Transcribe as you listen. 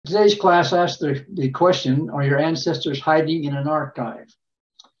Today's class asked the question, are your ancestors hiding in an archive?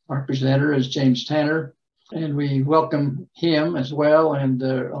 Our presenter is James Tanner, and we welcome him as well and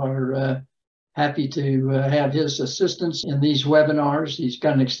are happy to have his assistance in these webinars. He's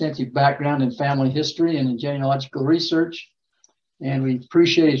got an extensive background in family history and in genealogical research, and we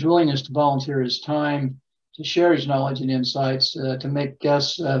appreciate his willingness to volunteer his time to share his knowledge and insights to make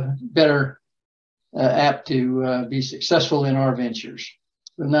us better apt to be successful in our ventures.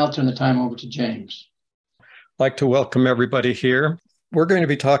 We'll now turn the time over to James. I'd like to welcome everybody here. We're going to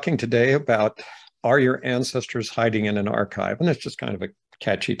be talking today about, are your ancestors hiding in an archive? And it's just kind of a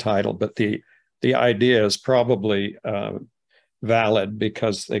catchy title, but the idea is probably valid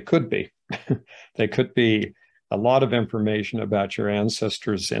because they could be. They could be a lot of information about your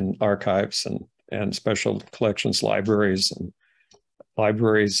ancestors in archives and special collections libraries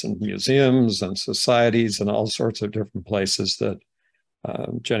and museums and societies and all sorts of different places that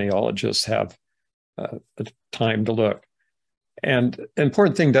genealogists have time to look. And an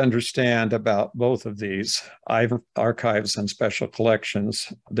important thing to understand about both of these, archives and special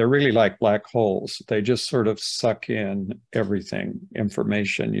collections, they're really like black holes. They just sort of suck in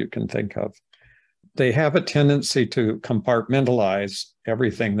information you can think of. They have a tendency to compartmentalize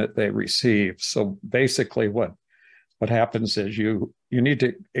everything that they receive. So basically what happens is you need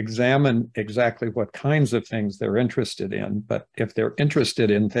to examine exactly what kinds of things they're interested in. But if they're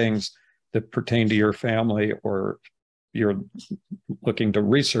interested in things that pertain to your family or you're looking to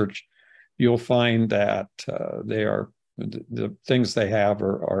research, you'll find that the things they have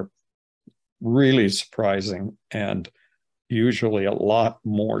are really surprising and usually a lot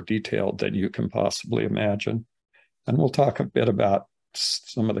more detailed than you can possibly imagine. And we'll talk a bit about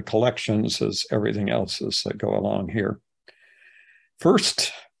some of the collections as everything else as I go along here.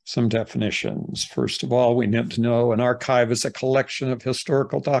 First, some definitions. First of all, we need to know an archive is a collection of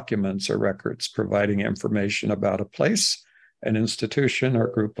historical documents or records providing information about a place, an institution, or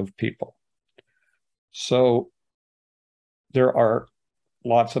group of people. So there are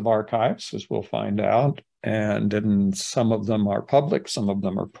lots of archives, as we'll find out, and some of them are public, some of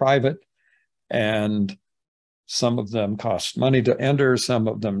them are private, and some of them cost money to enter, some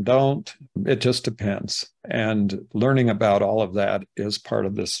of them don't. It just depends. And learning about all of that is part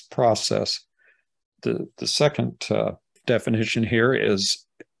of this process. The second definition here is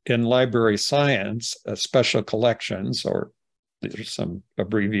in library science, special collections, or there's some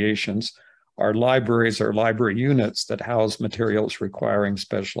abbreviations, are libraries or library units that house materials requiring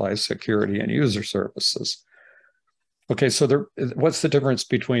specialized security and user services. Okay, so what's the difference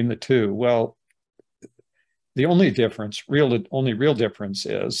between the two? Well, the only real difference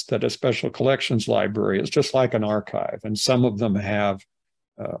is that a special collections library is just like an archive, and some of them have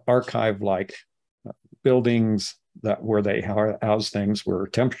archive-like buildings where they house things where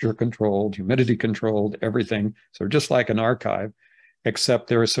temperature controlled, humidity controlled, everything. So just like an archive, except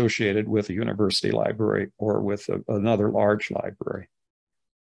they're associated with a university library or with another large library.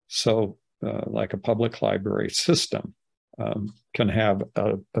 So like a public library system can have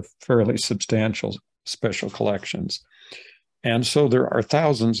a fairly substantial special collections. And so there are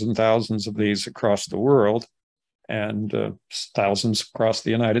thousands and thousands of these across the world and thousands across the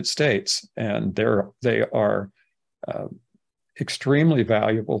United States. And they are extremely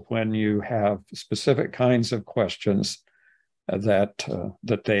valuable when you have specific kinds of questions that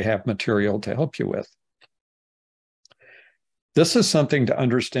they have material to help you with. This is something to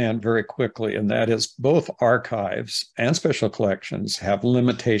understand very quickly, and that is both archives and special collections have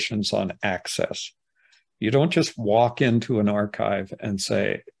limitations on access. You don't just walk into an archive and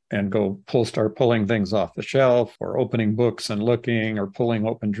start pulling things off the shelf or opening books and looking or pulling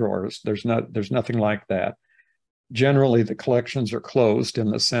open drawers. There's nothing like that. Generally, the collections are closed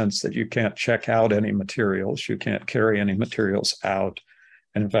in the sense that you can't check out any materials. You can't carry any materials out.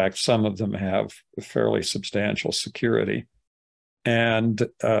 And in fact, some of them have fairly substantial security. And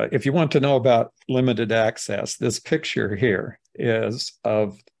if you want to know about limited access, this picture here is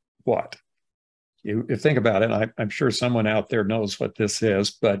of what? You think about it, I'm sure someone out there knows what this is,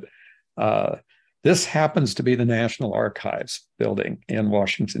 but this happens to be the National Archives building in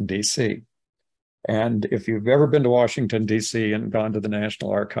Washington, D.C. And if you've ever been to Washington, D.C. and gone to the National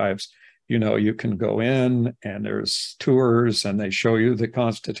Archives, you know you can go in and there's tours and they show you the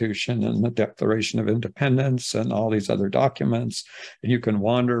Constitution and the Declaration of Independence and all these other documents. And you can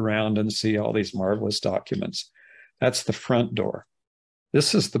wander around and see all these marvelous documents. That's the front door.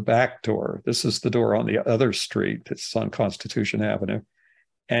 This is the back door. This is the door on the other street. It's on Constitution Avenue.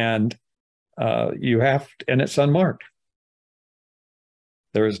 And it's unmarked.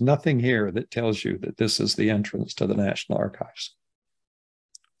 There is nothing here that tells you that this is the entrance to the National Archives.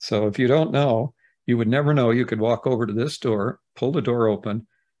 So if you don't know, you would never know. You could walk over to this door, pull the door open,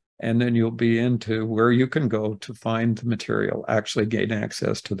 and then you'll be into where you can go to find the material, actually gain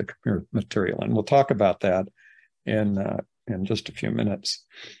access to the material. And we'll talk about that in just a few minutes.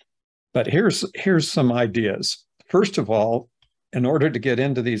 But here's some ideas. First of all, in order to get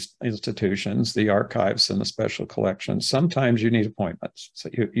into these institutions, the archives and the special collections, sometimes you need appointments. So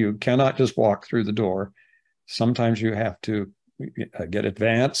you cannot just walk through the door. Sometimes you have to get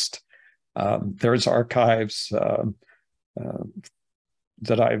advanced. There's archives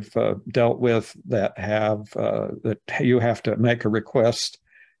that I've dealt with that have that you have to make a request.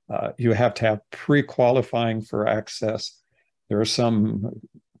 You have to have pre-qualifying for access. There are some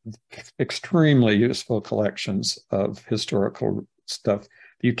extremely useful collections of historical stuff.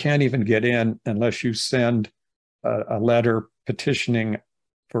 You can't even get in unless you send a letter petitioning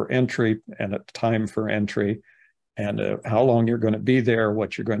for entry and a time for entry, and how long you're going to be there,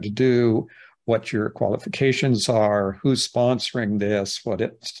 what you're going to do, what your qualifications are, who's sponsoring this, what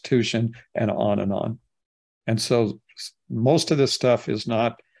institution, and on and on. And so most of this stuff is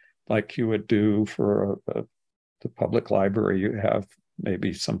not like you would do for the public library you have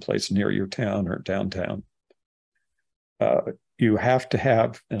maybe someplace near your town or downtown. You have to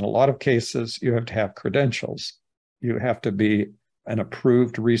have, in a lot of cases, you have to have credentials. You have to be an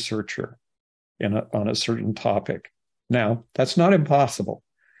approved researcher on a certain topic. Now, that's not impossible.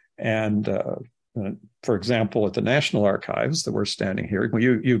 And for example, at the National Archives that we're standing here,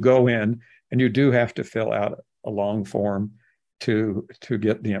 you go in and you do have to fill out a long form to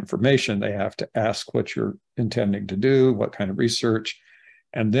get the information. They have to ask what you're intending to do, what kind of research,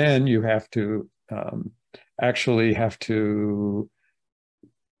 and then you have to actually have to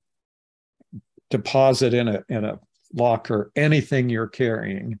deposit in a locker anything you're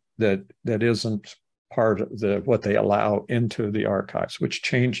carrying that isn't part of what they allow into the archives, which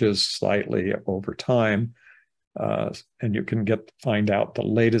changes slightly over time. And you can find out the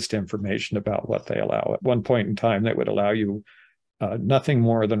latest information about what they allow. At one point in time, they would allow you nothing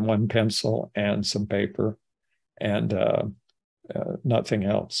more than one pencil and some paper, and nothing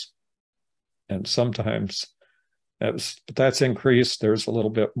else. And sometimes that's increased. There's a little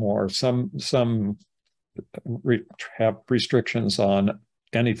bit more. Some have restrictions on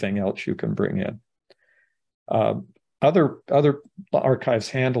anything else you can bring in. Other archives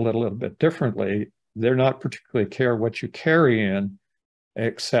handle it a little bit differently. They're not particularly care what you carry in,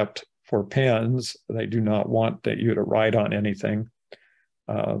 except for pens. They do not want you to write on anything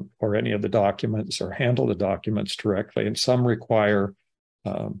or any of the documents or handle the documents directly. And some require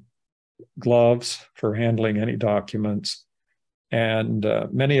gloves for handling any documents. And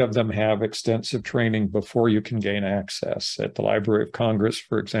many of them have extensive training before you can gain access. At the Library of Congress,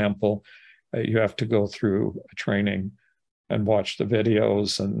 for example, you have to go through a training and watch the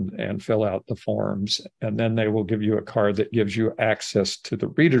videos and fill out the forms. And then they will give you a card that gives you access to the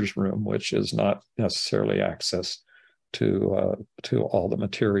reader's room, which is not necessarily access to all the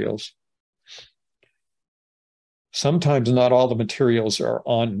materials. Sometimes not all the materials are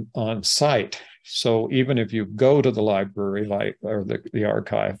on site. So even if you go to the library, or the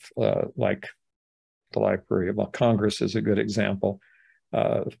archive, like the Library of Congress is a good example,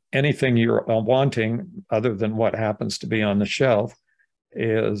 anything you're wanting other than what happens to be on the shelf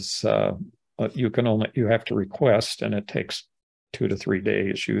is you have to request, and it takes 2 to 3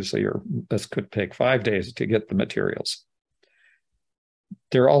 days usually, or this could take 5 days to get the materials.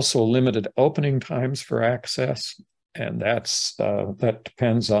 There are also limited opening times for access, and that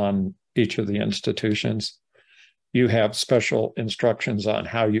depends on each of the institutions. You have special instructions on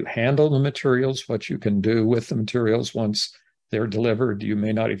how you handle the materials, what you can do with the materials once they're delivered. You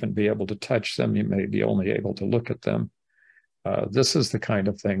may not even be able to touch them. You may be only able to look at them. This is the kind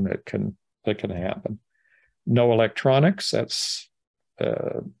of thing that can happen. No electronics. It's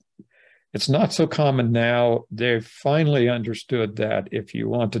not so common now. They've finally understood that if you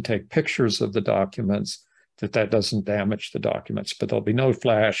want to take pictures of the documents, that doesn't damage the documents, but there'll be no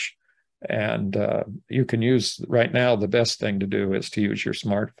flash. And you can use, right now, the best thing to do is to use your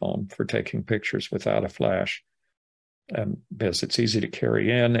smartphone for taking pictures without a flash, because it's easy to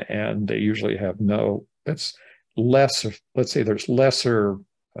carry in, and they usually have let's say there's lesser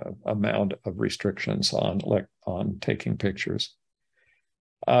amount of restrictions on taking pictures.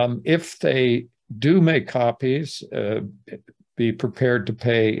 If they do make copies, be prepared to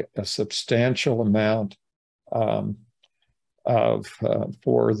pay a substantial amount for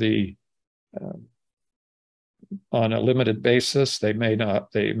the on a limited basis. They may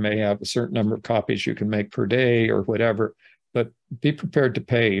have a certain number of copies you can make per day or whatever, but be prepared to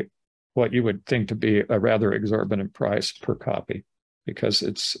pay what you would think to be a rather exorbitant price per copy. because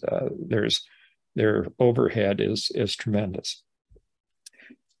their overhead is tremendous.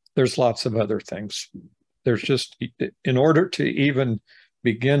 There's lots of other things. There's just, in order to even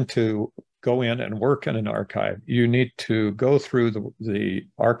begin to go in and work in an archive, you need to go through the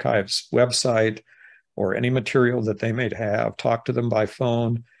archive's website or any material that they may have, talk to them by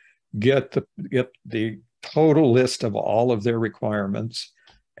phone, get the total list of all of their requirements,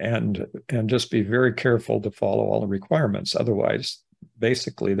 and just be very careful to follow all the requirements. Otherwise,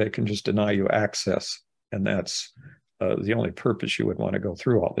 basically, they can just deny you access, and that's the only purpose you would want to go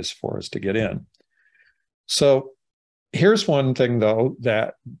through all this for, is to get in. So here's one thing, though,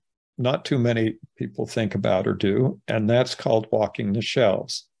 that not too many people think about or do, and that's called walking the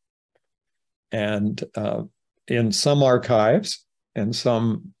shelves. And in some archives and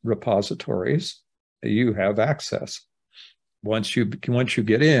some repositories, you have access. Once you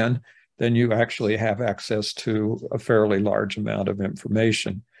get in, then you actually have access to a fairly large amount of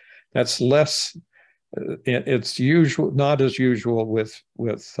information. That's less. It's usual, not as usual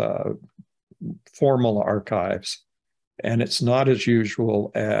with formal archives, and it's not as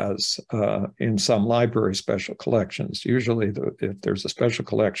usual as in some library special collections. Usually, if there's a special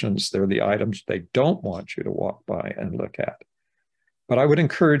collections, they're the items they don't want you to walk by and look at. But I would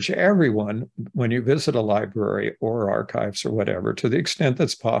encourage everyone, when you visit a library or archives or whatever, to the extent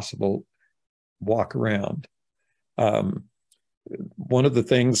that's possible, walk around. One of the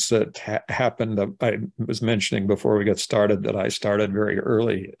things that happened, I was mentioning before we got started, that I started very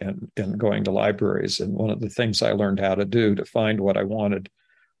early in going to libraries. And one of the things I learned how to do to find what I wanted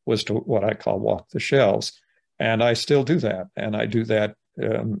was to what I call walk the shelves. And I still do that. And I do that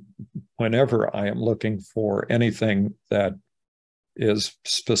whenever I am looking for anything that is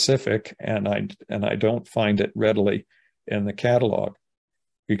specific, and I don't find it readily in the catalog,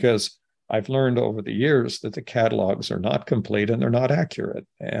 because I've learned over the years that the catalogs are not complete and they're not accurate.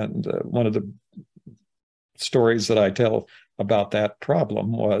 And one of the stories that I tell about that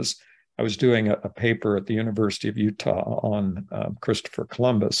problem was I was doing a paper at the University of Utah on Christopher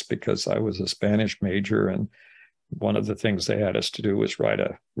Columbus, because I was a Spanish major, and one of the things they had us to do was write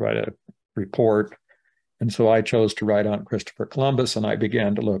a report. And so I chose to write on Christopher Columbus, and I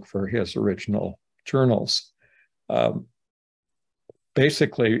began to look for his original journals.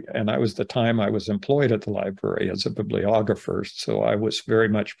 Basically, and I was employed at the library as a bibliographer, so I was very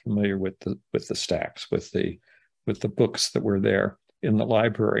much familiar with the stacks, with the books that were there in the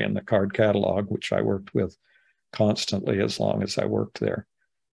library and the card catalog, which I worked with constantly as long as I worked there.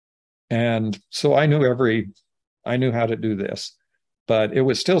 And so I knew how to do this. But it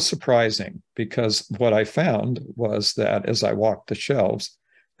was still surprising, because what I found was that as I walked the shelves,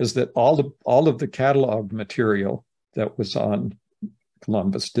 is that all of the catalog material that was on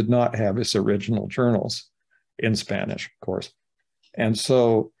Columbus did not have his original journals in Spanish, of course. And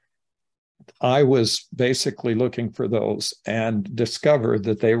so I was basically looking for those and discovered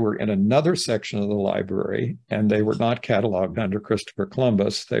that they were in another section of the library, and they were not cataloged under Christopher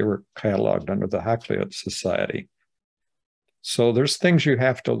Columbus. They were cataloged under the Hakluyt Society. So there's things you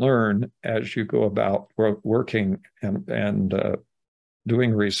have to learn as you go about working and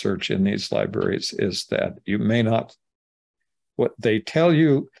doing research in these libraries, is that you may not, what they tell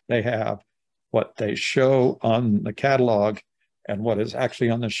you they have, what they show on the catalog, and what is actually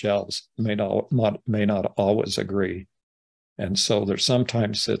on the shelves may not always agree. And so there's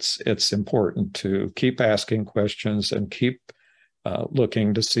sometimes it's important to keep asking questions and keep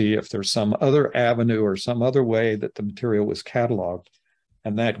looking to see if there's some other avenue or some other way that the material was cataloged,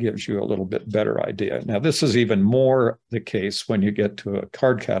 and that gives you a little bit better idea. Now, this is even more the case when you get to a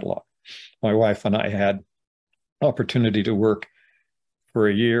card catalog. My wife and I had opportunity to work for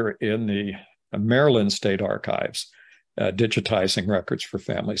a year in the Maryland State Archives, digitizing records for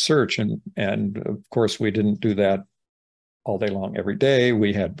Family Search. And of course, we didn't do that all day long every day.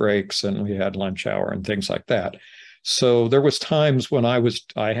 We had breaks and we had lunch hour and things like that. So there was times when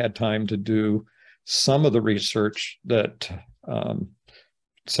I had time to do some of the research that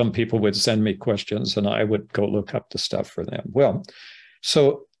some people would send me questions, and I would go look up the stuff for them. Well,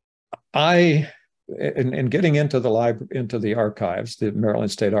 so in getting into the archives, the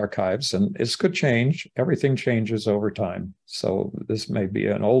Maryland State Archives, and this could change. Everything changes over time. So this may be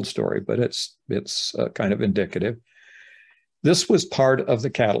an old story, but it's kind of indicative. This was part of the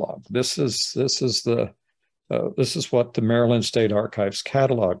catalog. This is what the Maryland State Archives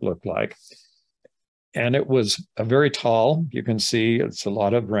catalog looked like. And it was very tall. You can see it's a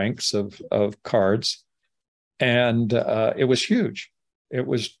lot of ranks of cards. And it was huge. It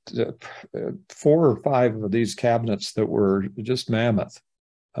was 4 or 5 of these cabinets that were just mammoth.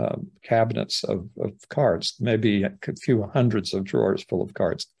 cabinets of cards, maybe a few hundreds of drawers full of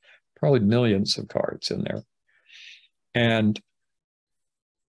cards, probably millions of cards in there. And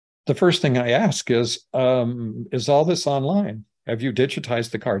the first thing I ask is all this online? Have you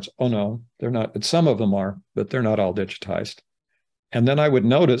digitized the cards? Oh, no, they're not. Some of them are, but they're not all digitized. And then I would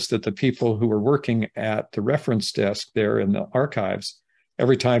notice that the people who were working at the reference desk there in the archives,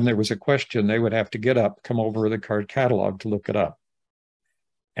 every time there was a question, they would have to get up, come over the card catalog to look it up.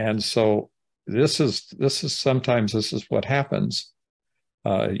 And so this is sometimes this is what happens.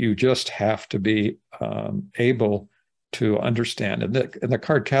 You just have to be able to understand. And the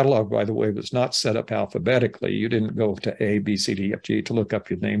card catalog, by the way, was not set up alphabetically. You didn't go to A, B, C, D, F, G to look up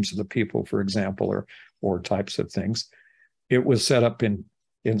the names of the people, for example, or types of things. It was set up in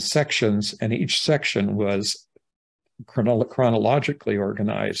sections, and each section was chronologically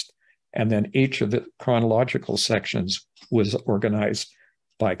organized. And then each of the chronological sections was organized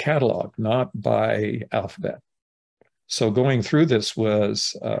by catalog, not by alphabet. So going through this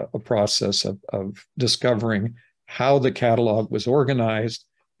was a process of discovering how the catalog was organized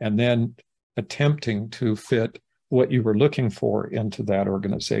and then attempting to fit what you were looking for into that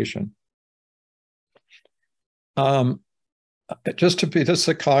organization. Just to be, this is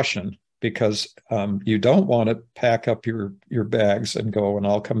a caution, because you don't want to pack up your bags and go, and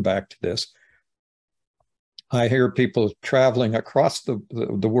I'll come back to this. I hear people traveling across the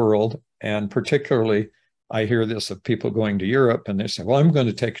world, and particularly I hear this of people going to Europe, and they say, well, I'm going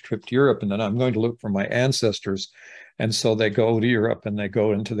to take a trip to Europe, and then I'm going to look for my ancestors. And so they go to Europe and they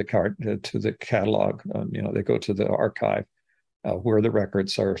go into the catalog, they go to the archive where the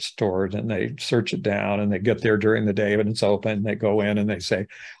records are stored, and they search it down, and they get there during the day when it's open. They go in and they say,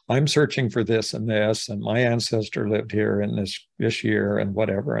 I'm searching for this and this, and my ancestor lived here in this year and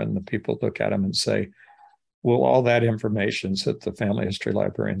whatever. And the people look at them and say, well, all that information's at the Family History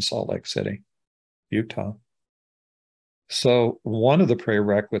Library in Salt Lake City, Utah. So one of the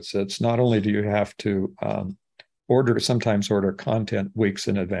prerequisites, not only do you have to sometimes order content weeks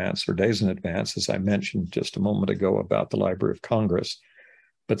in advance or days in advance, as I mentioned just a moment ago about the Library of Congress,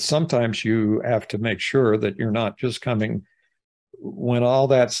 but sometimes you have to make sure that you're not just coming when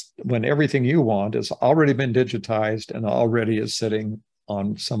everything you want has already been digitized and already is sitting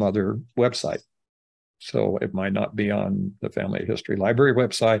on some other website. So it might not be on the Family History Library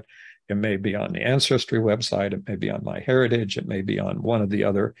website. It may be on the Ancestry website. It may be on MyHeritage. It may be on one of the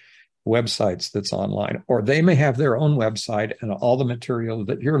other websites that's online. Or they may have their own website, and all the material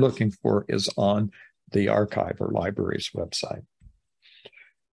that you're looking for is on the archive or library's website.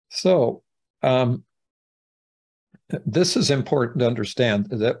 So this is important to understand,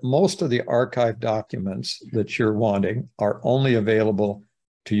 that most of the archive documents that you're wanting are only available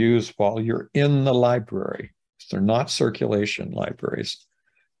to use while you're in the library. They're not circulation libraries.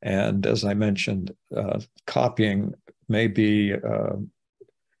 And as I mentioned, copying may be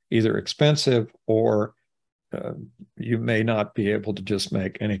either expensive, or you may not be able to just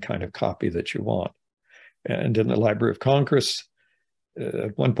make any kind of copy that you want. And in the Library of Congress,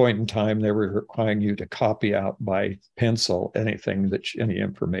 at one point in time, they were requiring you to copy out by pencil any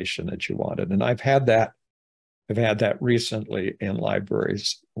information that you wanted. And I've had that recently in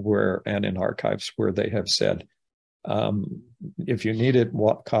libraries and in archives where they have said, if you need it,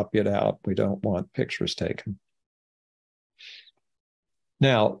 copy it out. We don't want pictures taken.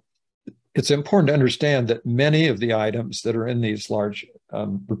 Now, it's important to understand that many of the items that are in these large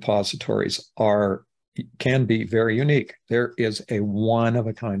repositories can be very unique. There is a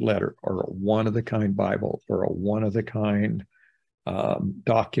one-of-a-kind letter, or a one-of-a-kind Bible, or a one-of-a-kind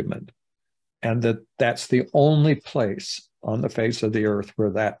document. And that's the only place on the face of the earth where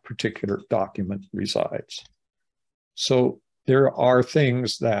that particular document resides. So there are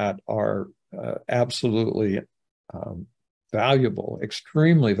things that are absolutely valuable,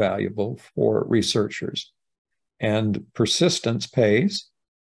 extremely valuable for researchers. And persistence pays,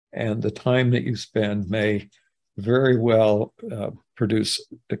 and the time that you spend may very well produce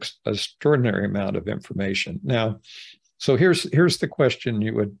an extraordinary amount of information. Now, so here's the question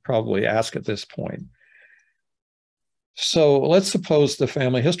you would probably ask at this point. So let's suppose the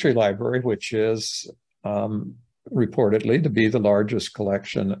Family History Library, which is reportedly to be the largest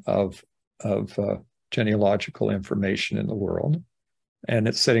collection of genealogical information in the world, and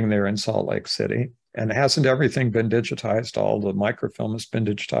it's sitting there in Salt Lake City. And hasn't everything been digitized? All the microfilm has been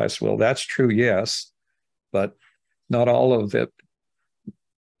digitized. Well, that's true, yes, but not all of it.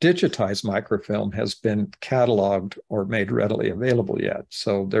 Digitized microfilm has been cataloged or made readily available yet.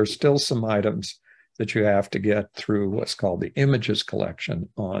 So there's still some items that you have to get through what's called the images collection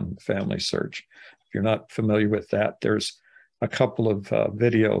on Family Search. If you're not familiar with that, there's a couple of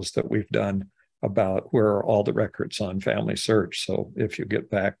videos that we've done about where are all the records on Family Search. So if you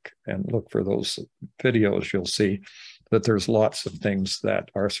get back and look for those videos, you'll see that there's lots of things that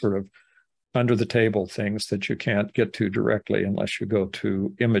are sort of under the table things that you can't get to directly unless you go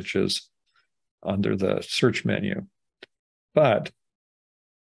to images under the search menu. But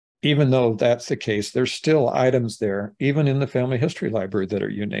even though that's the case, there's still items there, even in the family history library, that are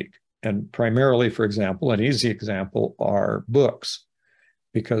unique. And primarily, for example, an easy example are books,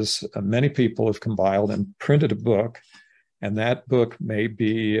 because many people have compiled and printed a book, and that book may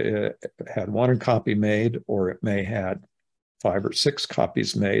be had one copy made, or it may had 5 or 6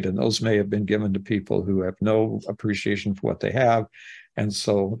 copies made, and those may have been given to people who have no appreciation for what they have, and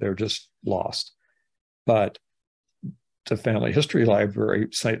so they're just lost. But the family history library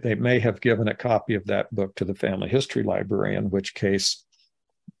site, they may have given a copy of that book to the family history library, in which case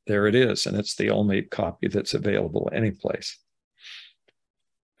there it is, and it's the only copy that's available anyplace.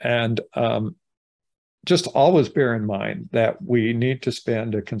 And just always bear in mind that we need to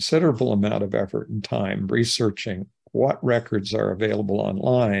spend a considerable amount of effort and time researching what records are available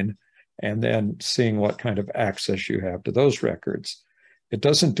online, and then seeing what kind of access you have to those records. It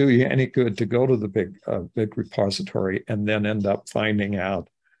doesn't do you any good to go to the big repository and then end up finding out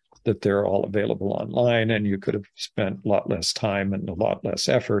that they're all available online, and you could have spent a lot less time and a lot less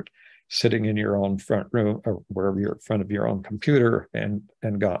effort sitting in your own front room or wherever you're in front of your own computer and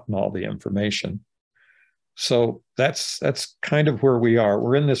gotten all the information. So that's kind of where we are.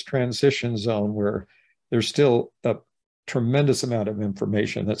 We're in this transition zone where there's still a tremendous amount of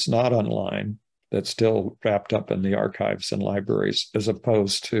information that's not online, that's still wrapped up in the archives and libraries, as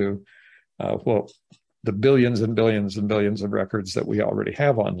opposed to, the billions and billions and billions of records that we already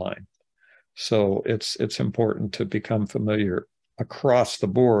have online. So it's important to become familiar across the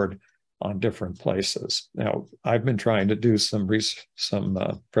board on different places. Now, I've been trying to do some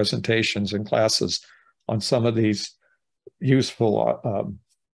presentations and classes on some of these useful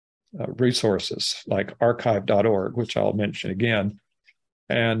resources, like archive.org, which I'll mention again,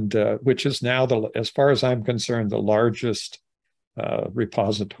 and which is now, as far as I'm concerned, the largest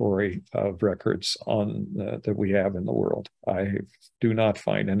repository of records that we have in the world. I do not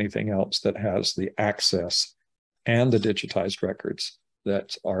find anything else that has the access and the digitized records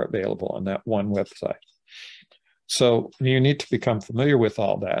that are available on that one website. So you need to become familiar with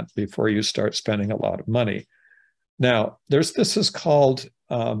all that before you start spending a lot of money. Now, this is called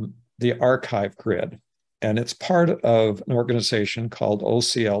the Archive Grid, and it's part of an organization called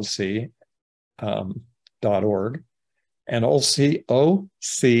OCLC.org and OCLC.org.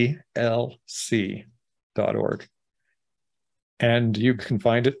 And you can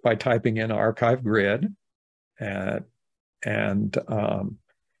find it by typing in Archive Grid, and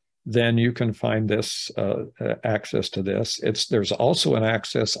then you can find this access to this. There's also an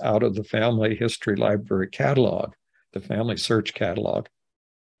access out of the Family History Library catalog, the Family Search catalog,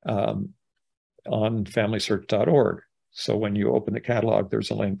 on FamilySearch.org. So when you open the catalog, there's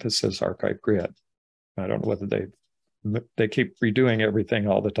a link that says Archive Grid. I don't know whether they keep redoing everything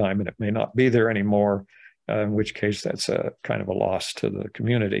all the time, and it may not be there anymore, in which case that's a kind of a loss to the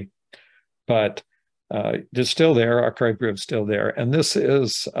community. But it's still there, Archive Grid is still there. And this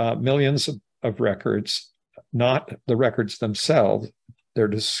is millions of records, not the records themselves, they're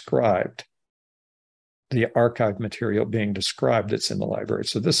described. The archive material being described that's in the library.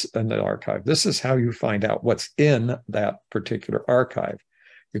 So this, in the archive, this is how you find out what's in that particular archive.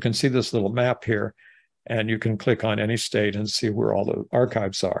 You can see this little map here, and you can click on any state and see where all the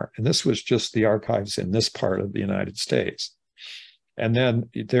archives are. And this was just the archives in this part of the United States. And then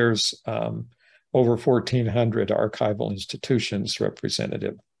there's over 1,400 archival institutions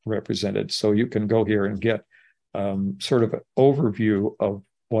represented. So you can go here and get sort of an overview of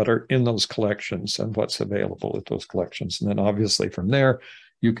what are in those collections and what's available at those collections. And then obviously from there,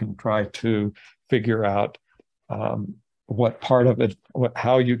 you can try to figure out what part of it,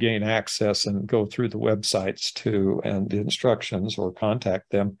 how you gain access, and go through the websites and the instructions, or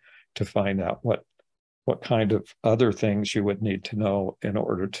contact them to find out what kind of other things you would need to know in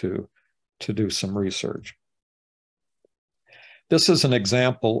order to do some research. This is an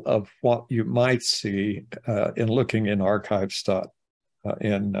example of what you might see in looking in archive stuff.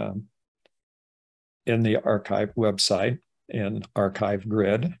 In the archive website, in Archive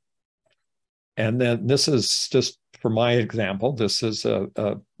Grid. And then this is just for my example, this is a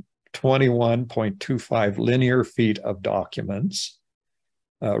 21.25 linear feet of documents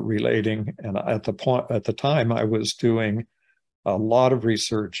relating. And at the time, I was doing a lot of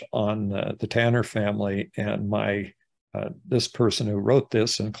research on the Tanner family, and this person who wrote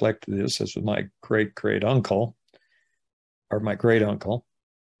this and collected this is my great uncle. or my great uncle.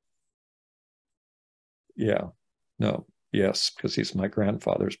 Yeah, no, yes, because he's my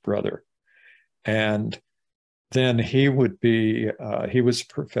grandfather's brother. And then he would be, he was a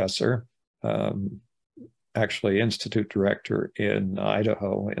professor, actually institute director in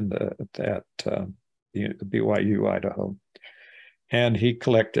Idaho, at BYU, Idaho. And he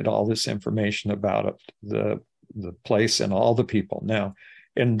collected all this information about the place and all the people. Now,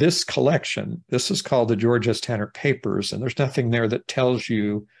 in this collection, this is called the George S. Tanner Papers, and there's nothing there that tells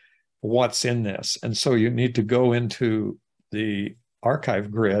you what's in this. And so you need to go into the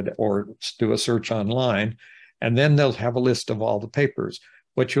archive grid or do a search online, and then they'll have a list of all the papers.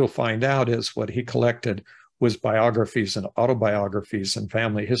 What you'll find out is what he collected was biographies and autobiographies and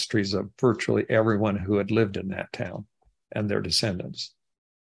family histories of virtually everyone who had lived in that town and their descendants.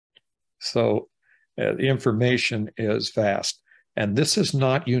 So the information is vast. And this is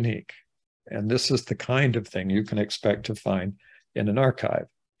not unique. And this is the kind of thing you can expect to find in an archive.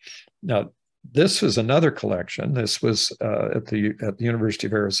 Now, this is another collection. This was at the University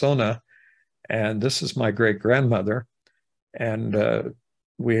of Arizona. And this is my great-grandmother. And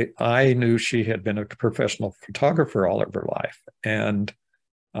I knew she had been a professional photographer all of her life. And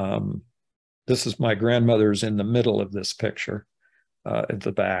this is my grandmother's in the middle of this picture at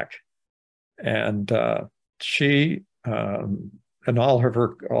the back. And she and all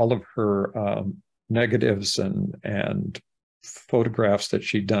of her negatives and photographs that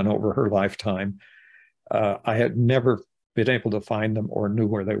she'd done over her lifetime, I had never been able to find them or knew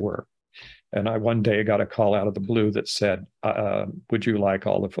where they were. And I one day got a call out of the blue that said, would you like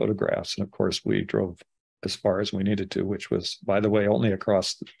all the photographs? And of course, we drove as far as we needed to, which was, by the way, only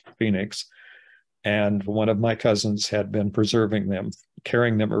across Phoenix. And one of my cousins had been preserving them,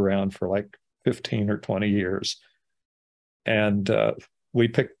 carrying them around for like 15 or 20 years. And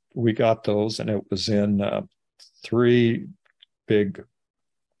we got those, and it was in 3 big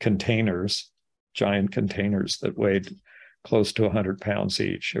containers, giant containers that weighed close to 100 pounds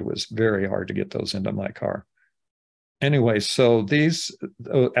each. It was very hard to get those into my car. Anyway, so these,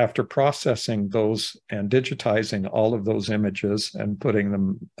 after processing those and digitizing all of those images and putting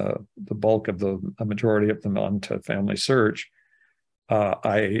them, the bulk of a majority of them onto Family Search,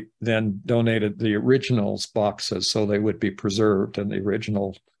 I then donated the originals boxes so they would be preserved, and the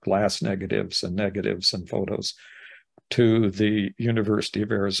original glass negatives and photos, to the University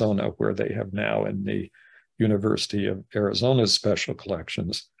of Arizona, where they have now in the University of Arizona's special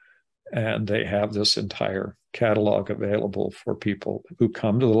collections. And they have this entire catalog available for people who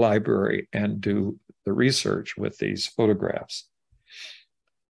come to the library and do the research with these photographs.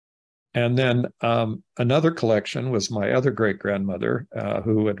 And then another collection was my other great-grandmother,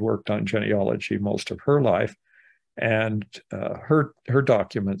 who had worked on genealogy most of her life. And her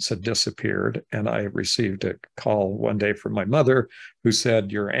documents had disappeared. And I received a call one day from my mother who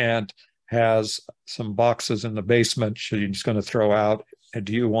said, your aunt has some boxes in the basement she's going to throw out. And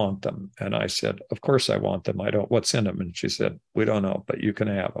do you want them? And I said, of course I want them. What's in them? And she said, we don't know, but you can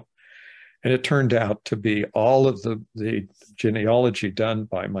have them. And it turned out to be all of the genealogy done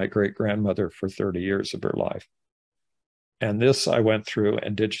by my great-grandmother for 30 years of her life. And this, I went through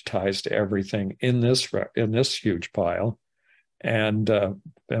and digitized everything in this huge pile, and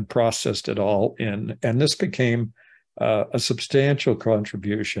processed it all in. And this became a substantial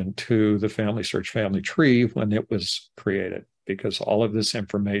contribution to the Family Search family tree when it was created, because all of this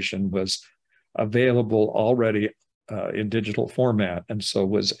information was available already in digital format, and so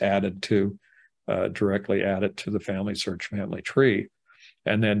was directly added to the Family Search family tree.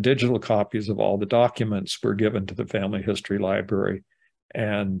 And then digital copies of all the documents were given to the Family History Library,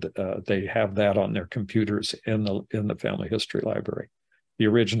 and they have that on their computers in the Family History Library. The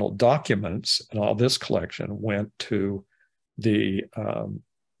original documents and all this collection went to the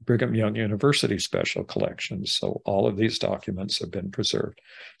Brigham Young University Special Collections. So all of these documents have been preserved.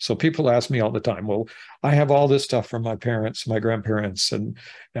 So people ask me all the time, well, I have all this stuff from my parents, my grandparents, and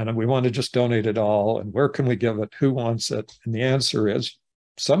we want to just donate it all. And where can we give it? Who wants it? And the answer is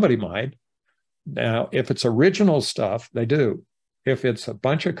somebody might. Now, if it's original stuff, they do. If it's a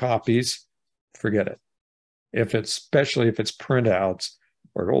bunch of copies, forget it. Especially if it's printouts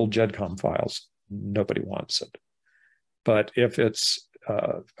or old GEDCOM files, nobody wants it. But if it's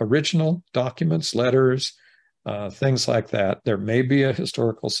original documents, letters, things like that, there may be a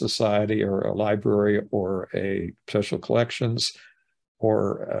historical society or a library or a special collections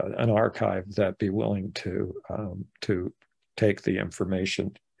or an archive that be willing to take the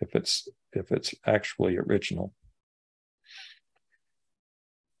information if it's actually original.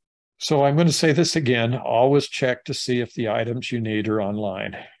 So I'm going to say this again, always check to see if the items you need are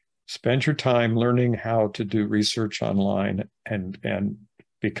online. Spend your time learning how to do research online and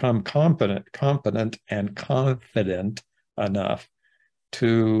become competent and confident enough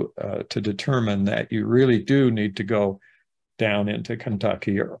to determine that you really do need to go down into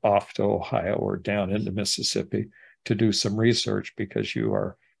Kentucky or off to Ohio or down into Mississippi to do some research, because you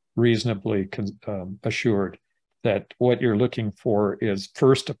are reasonably assured that what you're looking for is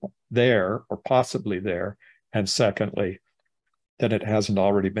first there or possibly there, and secondly, that it hasn't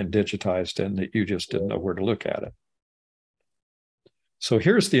already been digitized and that you just didn't know where to look at it. So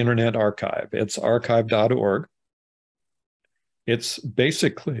here's the Internet Archive. It's archive.org. It's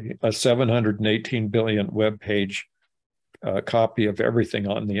basically a 718 billion web page copy of everything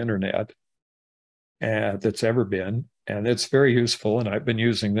on the internet that's ever been. And it's very useful. And I've been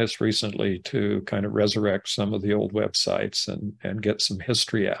using this recently to kind of resurrect some of the old websites and get some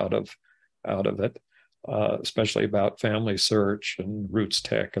history out of it, especially about Family Search and Roots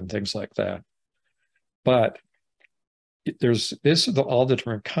Tech and things like that. But this is all the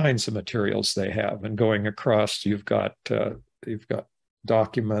different kinds of materials they have. And going across, you've got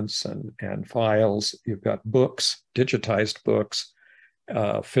documents and files. You've got books, digitized books,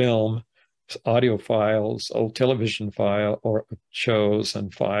 film, audio files, old television file or shows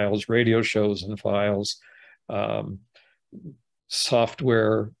and files, radio shows and files,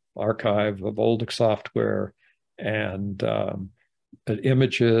 software archive of old software, and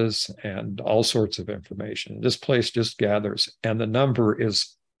images and all sorts of information. This place just gathers, and the number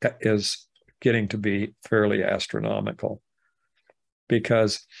is getting to be fairly astronomical,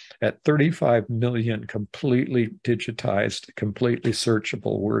 because at 35 million completely digitized, completely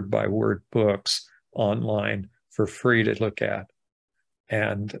searchable word by word books online for free to look at.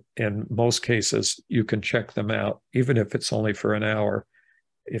 And in most cases, you can check them out, even if it's only for an hour.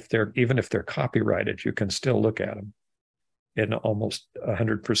 Even if they're copyrighted, you can still look at them in almost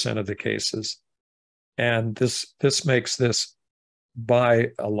 100% of the cases. And this makes this,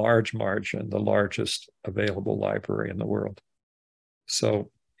 by a large margin, the largest available library in the world. So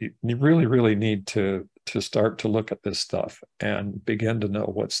you really, really need to start to look at this stuff and begin to know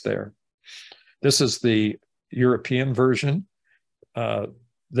what's there. This is the European version.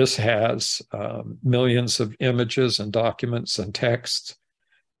 This has millions of images and documents and texts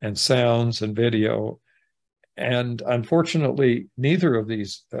and sounds and video. And unfortunately, neither of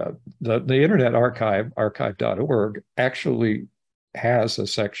these, the Internet Archive, archive.org, actually has a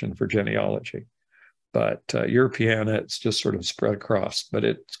section for genealogy. But European, it's just sort of spread across. But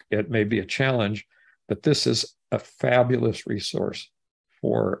it may be a challenge, but this is a fabulous resource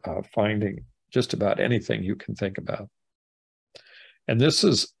for finding just about anything you can think about. And this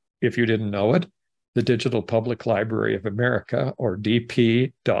is, if you didn't know it, the Digital Public Library of America, or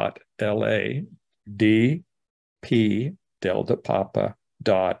dp.la, dp Delta Papa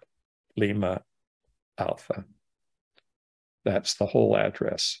dot Lima Alpha. That's the whole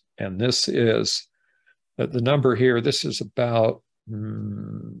address. And this is the number here. This is about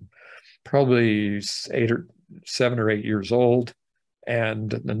probably 7 or 8 years old. And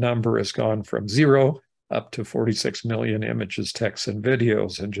the number has gone from 0 up to 46 million images, texts, and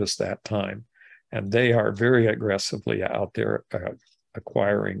videos in just that time. And they are very aggressively out there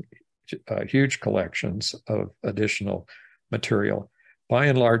acquiring huge collections of additional material. By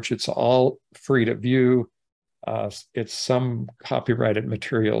and large, it's all free to view. It's some copyrighted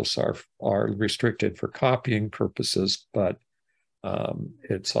materials are restricted for copying purposes, but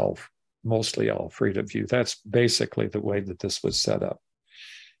it's mostly all free to view. That's basically the way that this was set up.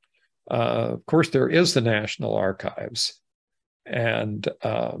 Of course, there is the National Archives, and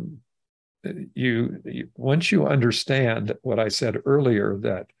once you understand what I said earlier,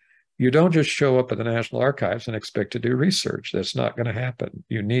 that you don't just show up at the National Archives and expect to do research. That's not going to happen.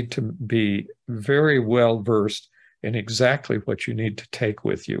 You need to be very well versed in exactly what you need to take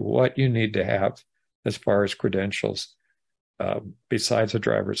with you, what you need to have as far as credentials, besides a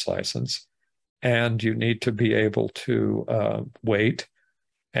driver's license. And you need to be able to wait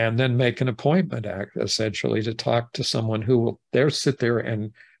and then make an appointment, essentially, to talk to someone who will sit there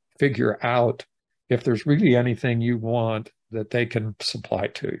and figure out if there's really anything you want that they can supply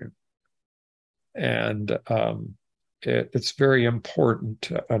to you. And it's very important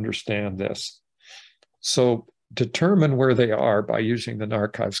to understand this. So determine where they are by using the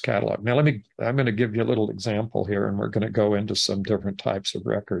Archives catalog. Now, I'm going to give you a little example here, and we're going to go into some different types of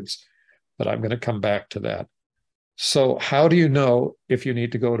records, but I'm going to come back to that. So how do you know if you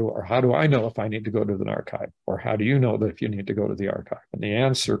need to go to, or how do I know if I need to go to an archive? Or how do you know that if you need to go to the archive? And the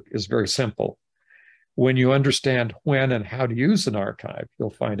answer is very simple. When you understand when and how to use an archive,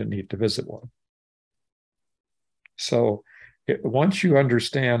 you'll find a need to visit one. So once you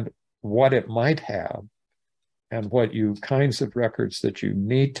understand what it might have and what kinds of records that you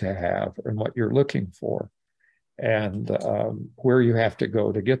need to have and what you're looking for, and where you have to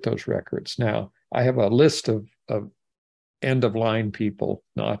go to get those records. Now, I have a list of end-of-line people,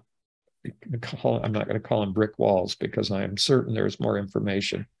 I'm not going to call them brick walls because I am certain there's more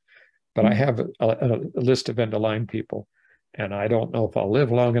information, but I have a list of end-of-line people, and I don't know if I'll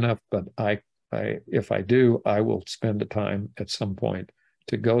live long enough, but if I do, I will spend the time at some point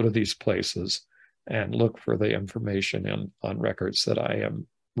to go to these places and look for the information on records that I am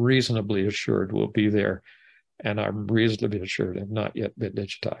reasonably assured will be there, and I'm reasonably assured have not yet been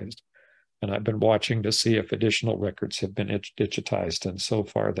digitized. And I've been watching to see if additional records have been digitized, and so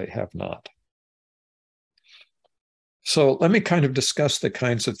far they have not. So let me kind of discuss the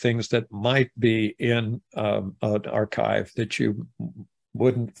kinds of things that might be in an archive that you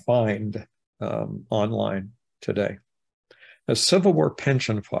wouldn't find online today. The Civil War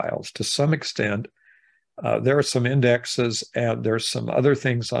pension files, to some extent, there are some indexes and there's some other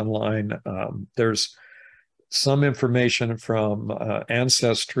things online. There's some information from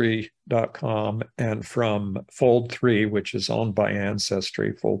Ancestry.com and from Fold3, which is owned by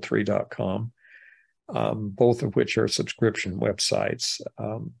Ancestry, Fold3.com, both of which are subscription websites.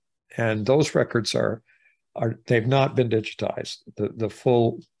 And those records they've not been digitized, the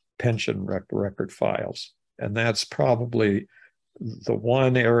full pension record files. And that's probably the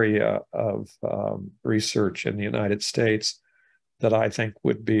one area of research in the United States that I think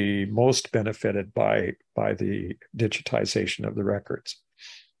would be most benefited by the digitization of the records.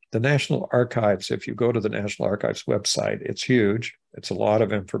 The National Archives, if you go to the National Archives website, it's huge. It's a lot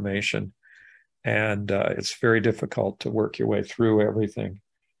of information, and it's very difficult to work your way through everything.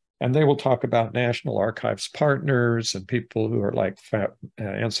 And they will talk about National Archives partners and people who are like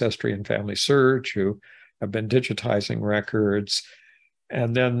Ancestry and Family Search, who have been digitizing records.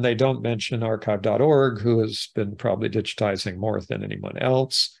 And then they don't mention archive.org, who has been probably digitizing more than anyone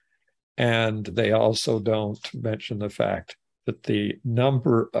else. And they also don't mention the fact that the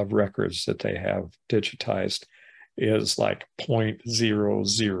number of records that they have digitized is like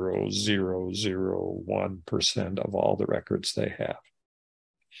 0.00001% of all the records they have.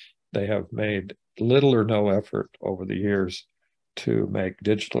 They have made little or no effort over the years to make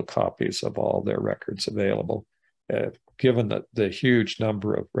digital copies of all their records available, given the huge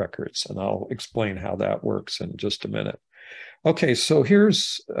number of records. And I'll explain how that works in just a minute. Okay, so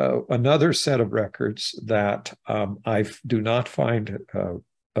here's another set of records that I do not find very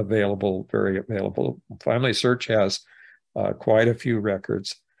available. Family Search has quite a few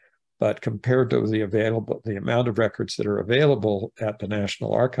records, but compared to the amount of records that are available at the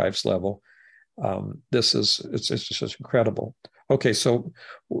National Archives level, it's just incredible. Okay, so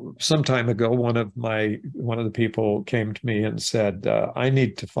some time ago, one of the people came to me and said, I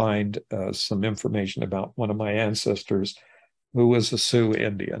need to find some information about one of my ancestors who was a Sioux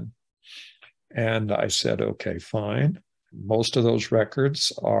Indian. And I said, okay, fine. Most of those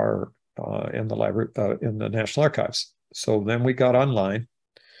records are in the library, in the National Archives. So then we got online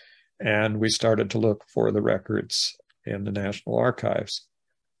and we started to look for the records in the National Archives.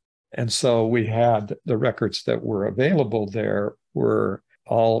 And so we had the records that were available there were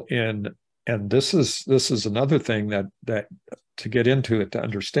all in, and this is another thing that to get into it, to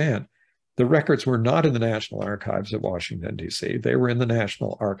understand, the records were not in the National Archives at Washington, D.C. They were in the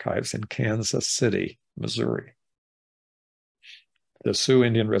National Archives in Kansas City, Missouri. The Sioux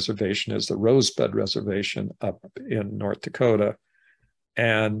Indian Reservation is the Rosebud Reservation up in North Dakota.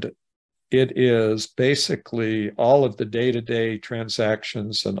 And it is basically all of the day-to-day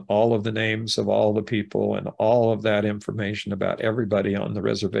transactions and all of the names of all the people and all of that information about everybody on the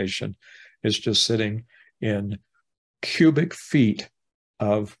reservation is just sitting in cubic feet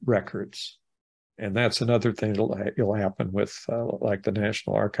of records. And that's another thing that'll happen with like the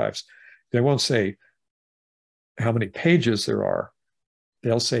National Archives. They won't say how many pages there are.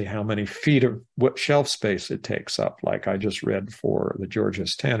 They'll say how many feet of what shelf space it takes up, like I just read for the George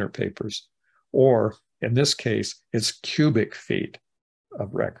S. Tanner papers. Or in this case, it's cubic feet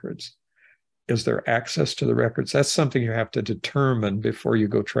of records. Is there access to the records? That's something you have to determine before you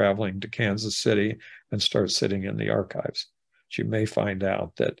go traveling to Kansas City and start sitting in the archives. But you may find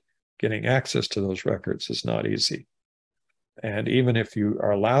out that getting access to those records is not easy. And even if you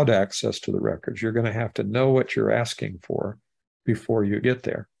are allowed access to the records, you're going to have to know what you're asking for before you get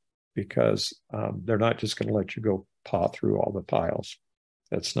there, because they're not just going to let you go paw through all the piles.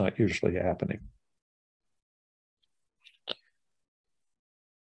 That's not usually happening.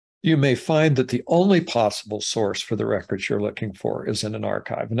 You may find that the only possible source for the records you're looking for is in an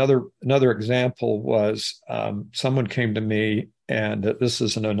archive. Another example was someone came to me and this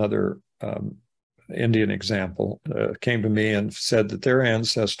is another Indian example, came to me and said that their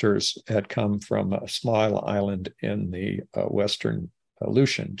ancestors had come from a small island in the western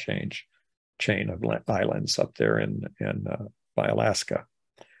Aleutian chain of islands up there by Alaska.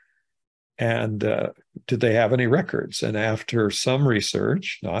 And did they have any records? And after some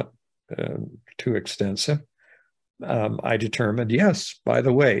research, not too extensive, I determined, yes, by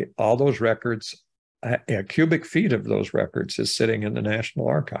the way, all those records, a cubic feet of those records is sitting in the National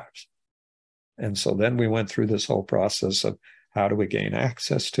Archives. And so then we went through this whole process of how do we gain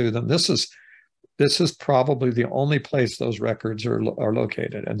access to them. This is probably the only place those records are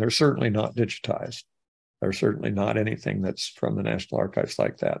located, and they're certainly not digitized. There's certainly not anything that's from the National Archives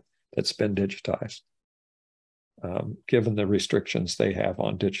like that that's been digitized, given the restrictions they have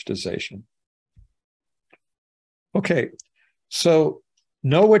on digitization. Okay, so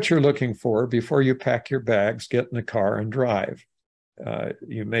know what you're looking for before you pack your bags, get in the car, and drive.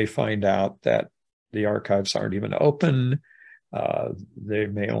 You may find out that the archives aren't even open. They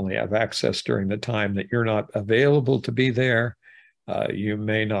may only have access during the time that you're not available to be there. You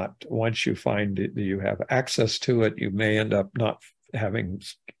may not, once you find that you have access to it, you may end up not having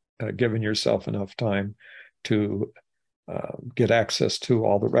given yourself enough time to get access to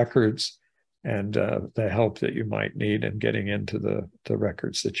all the records and the help that you might need in getting into the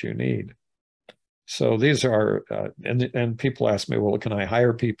records that you need. So these are, and people ask me, well, can I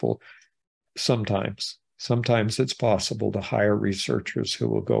hire people? Sometimes it's possible to hire researchers who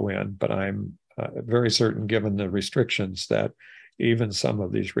will go in, but I'm very certain, given the restrictions, that even some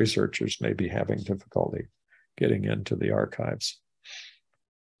of these researchers may be having difficulty getting into the archives.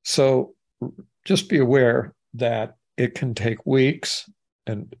 So just be aware that it can take weeks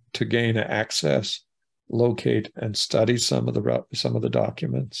and to gain access, locate, and study some of the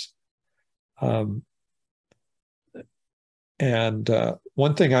documents. And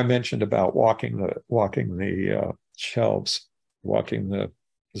one thing I mentioned about walking the shelves, walking the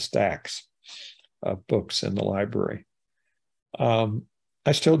stacks of books in the library.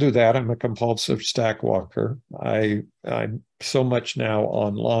 I still do that. I'm a compulsive stack walker. I'm so much now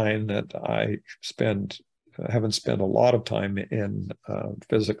online that I haven't spent a lot of time in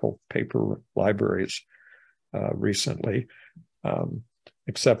physical paper libraries recently.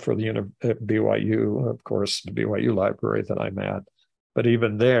 Except for the BYU, of course, the BYU library that I'm at. But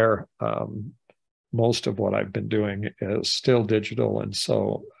even there, most of what I've been doing is still digital. And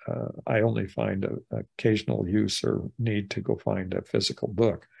so I only find occasional use or need to go find a physical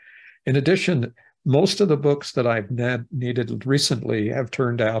book. In addition, most of the books that I've needed recently have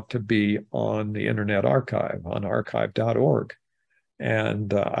turned out to be on the Internet Archive, on archive.org.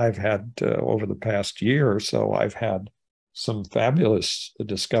 And I've had, over the past year or so, I've had some fabulous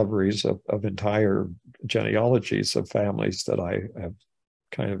discoveries of entire genealogies of families that I have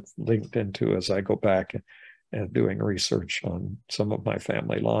kind of linked into as I go back and doing research on some of my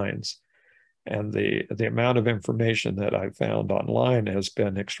family lines. And the amount of information that I found online has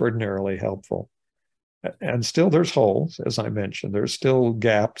been extraordinarily helpful. And still there's holes, as I mentioned. There's still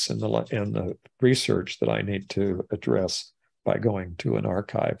gaps in the research that I need to address by going to an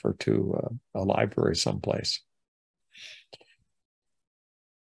archive or to a library someplace.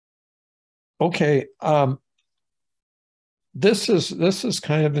 Okay, this is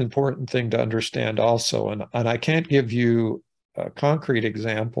kind of an important thing to understand also, and I can't give you concrete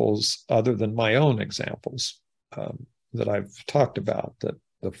examples other than my own examples that I've talked about, that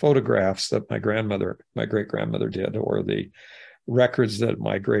the photographs that my great-grandmother did, or the records that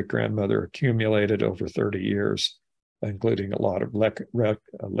my great-grandmother accumulated over 30 years, including a lot of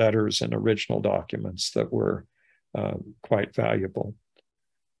letters and original documents that were quite valuable.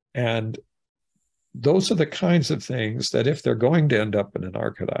 And those are the kinds of things that if they're going to end up in an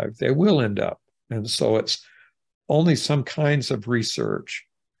archive, they will end up. And so it's only some kinds of research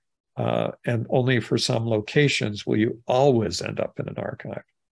and only for some locations will you always end up in an archive.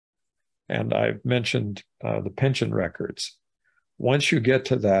 And I've mentioned the pension records. Once you get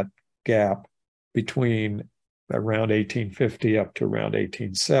to that gap between around 1850 up to around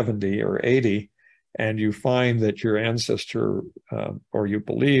 1870 or 80, and you find that your ancestor, or you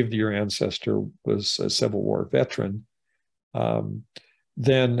believe your ancestor was a Civil War veteran,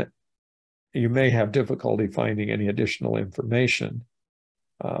 then you may have difficulty finding any additional information.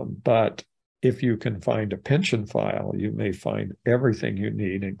 But if you can find a pension file, you may find everything you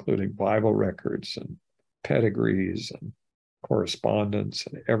need, including Bible records and pedigrees and correspondence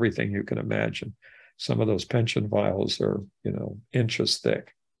and everything you can imagine. Some of those pension files are, inches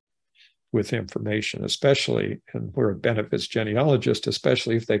thick with information, especially, and where it benefits genealogists,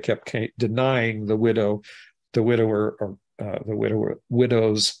 especially if they kept denying the widower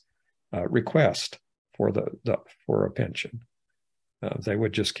widow's request for for a pension. They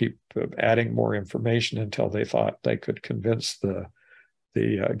would just keep adding more information until they thought they could convince the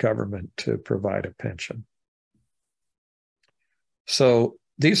government to provide a pension. So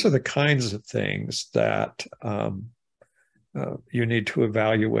these are the kinds of things that you need to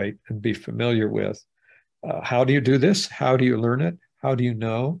evaluate and be familiar with. How do you do this? How do you learn it? How do you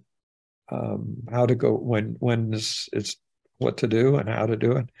know how to go when it's what to do and how to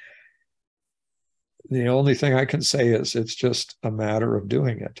do it? The only thing I can say is it's just a matter of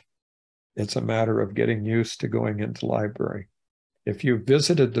doing it. It's a matter of getting used to going into library. If you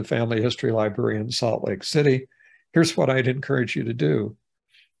visited the Family History Library in Salt Lake City, here's what I'd encourage you to do.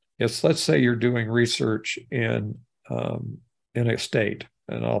 Is let's say you're doing research in a state,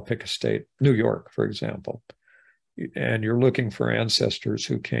 and I'll pick a state, New York, for example, and you're looking for ancestors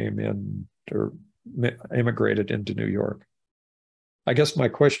who came in or immigrated into New York. I guess my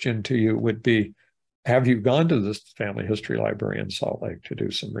question to you would be, have you gone to the Family History Library in Salt Lake to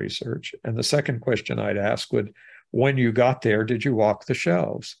do some research? And the second question I'd ask would, when you got there, did you walk the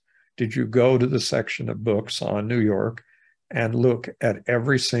shelves? Did you go to the section of books on New York and look at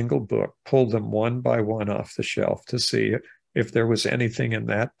every single book, pull them one by one off the shelf to see if there was anything in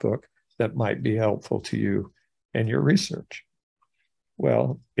that book that might be helpful to you in your research?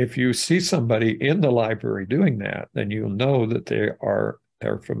 Well, if you see somebody in the library doing that, then you'll know that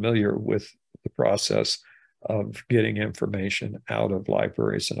they're familiar with the process of getting information out of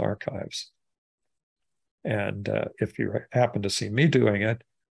libraries and archives. And if you happen to see me doing it,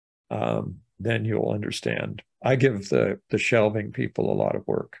 then you'll understand. I give the shelving people a lot of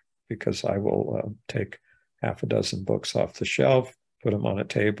work because I will take half a dozen books off the shelf, put them on a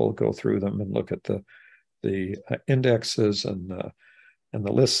table, go through them and look at the indexes and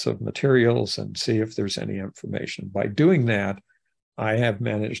the lists of materials and see if there's any information. By doing that, I have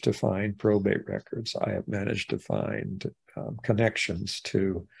managed to find probate records. I have managed to find connections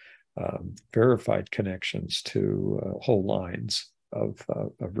to verified connections to whole lines of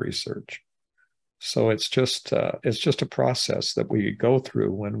research. So it's just a process that we go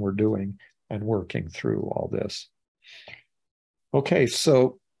through when we're doing and working through all this. Okay,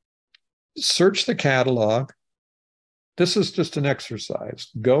 so search the catalog. This is just an exercise.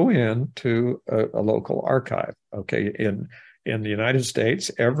 Go into a local archive. Okay, in the United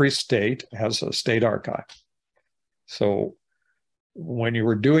States, every state has a state archive. So when you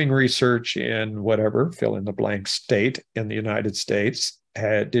were doing research in whatever, fill in the blank state in the United States,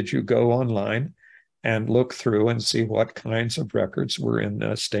 did you go online and look through and see what kinds of records were in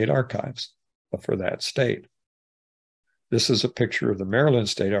the state archives for that state? This is a picture of the Maryland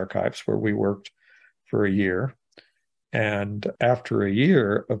State Archives where we worked for a year. And after a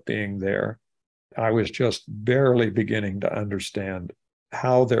year of being there, I was just barely beginning to understand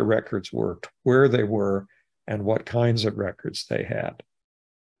how their records worked, where they were, and what kinds of records they had.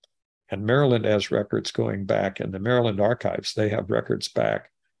 And Maryland has records going back in the Maryland archives. They have records back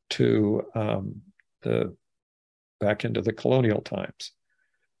to back into the colonial times.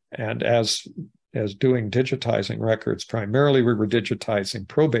 And as digitizing records, primarily we were digitizing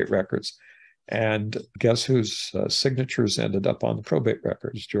probate records. And guess whose signatures ended up on the probate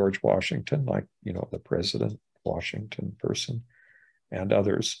records? George Washington, like, the President Washington person, and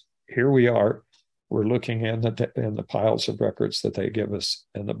others. Here we are. We're looking in the piles of records that they give us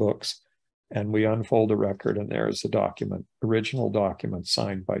in the books, and we unfold a record, and there is a document, original document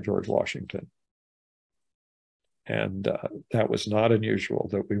signed by George Washington. And that was not unusual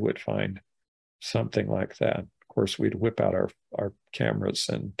that we would find something like that. Of course, we'd whip out our cameras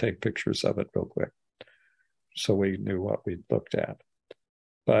and take pictures of it real quick, so we knew what we'd looked at.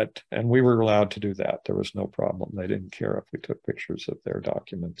 And we were allowed to do that. There was no problem. They didn't care if we took pictures of their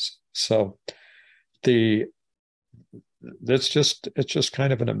documents. So it's just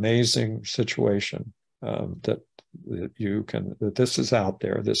kind of an amazing situation that this is out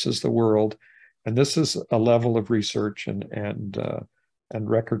there. This is the world, and this is a level of research and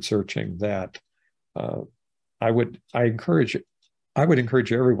record searching that I would encourage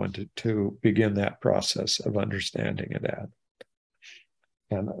everyone to begin that process of understanding it at.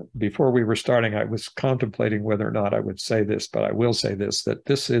 And before we were starting, I was contemplating whether or not I would say this, but I will say this, that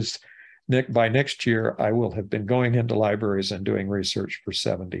this is, by next year, I will have been going into libraries and doing research for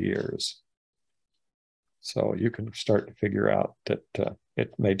 70 years. So you can start to figure out that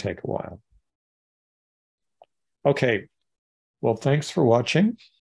it may take a while. Okay, well, thanks for watching.